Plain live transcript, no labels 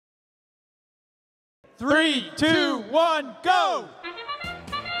3, 2, 1, go!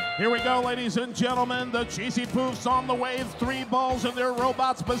 Here we go, ladies and gentlemen. The Cheesy Poofs on the wave. 3 balls in their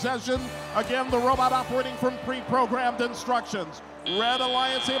robot's possession. Again, the robot operating from pre-programmed instructions. Red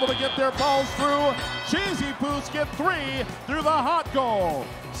Alliance able to get their balls through. Cheesy Poofs get 3 through the hot goal.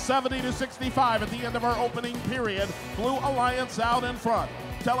 70-65 at the end of our opening period. Blue Alliance out in front.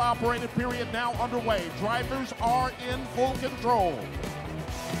 Teleoperated period now underway. Drivers are in full control.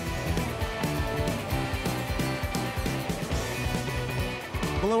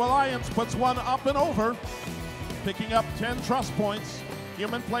 Blue Alliance puts one up and over, picking up 10 trust points.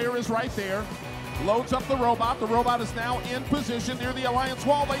 Human player is right there. Loads up the robot. The robot is now in position near the Alliance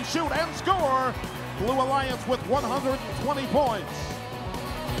wall. They shoot and score. Blue Alliance with 120 points.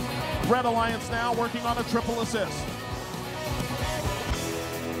 Red Alliance now working on a triple assist.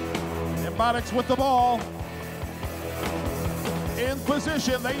 Robotics with the ball. In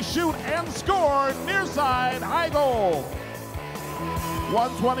position, they shoot and score. Near side, high goal.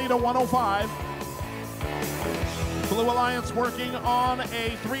 120-105. Blue Alliance working on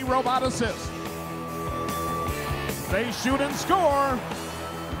a 3 robot assist. They shoot and score,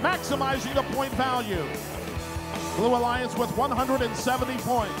 maximizing the point value. Blue Alliance with 170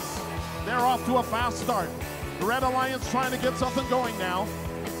 points. They're off to a fast start. The Red Alliance trying to get something going now.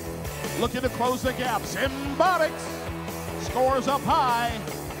 Looking to close the gap. Robotics scores up high.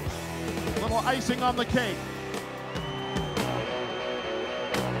 Little icing on the cake.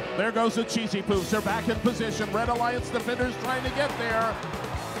 There goes the Cheesy Poofs. They're back in position. Red Alliance defenders trying to get there,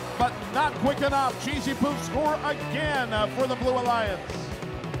 but not quick enough. Cheesy Poofs score again for the Blue Alliance.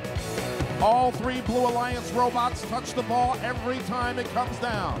 All 3 Blue Alliance robots touch the ball every time it comes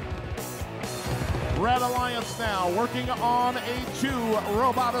down. Red Alliance now working on a 2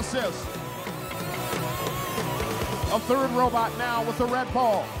 robot assist. A 3rd robot now with the red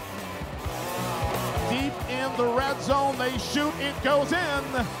ball. Deep in the red zone, they shoot, it goes in.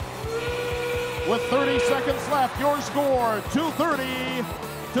 With 30 seconds left, your score,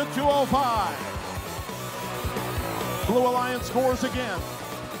 230-205. Blue Alliance scores again.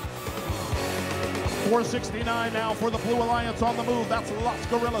 469 now for the Blue Alliance on the move. That's Las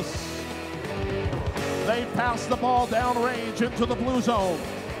Gorillas. They pass the ball downrange into the blue zone.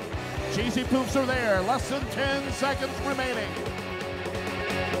 Cheesy Poofs are there. Less than 10 seconds remaining.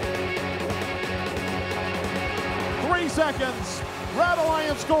 3 seconds. Red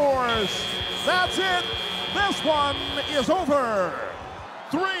Alliance scores. That's it. This one is over.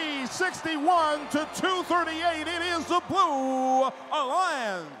 361-238. It is the Blue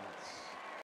Alliance.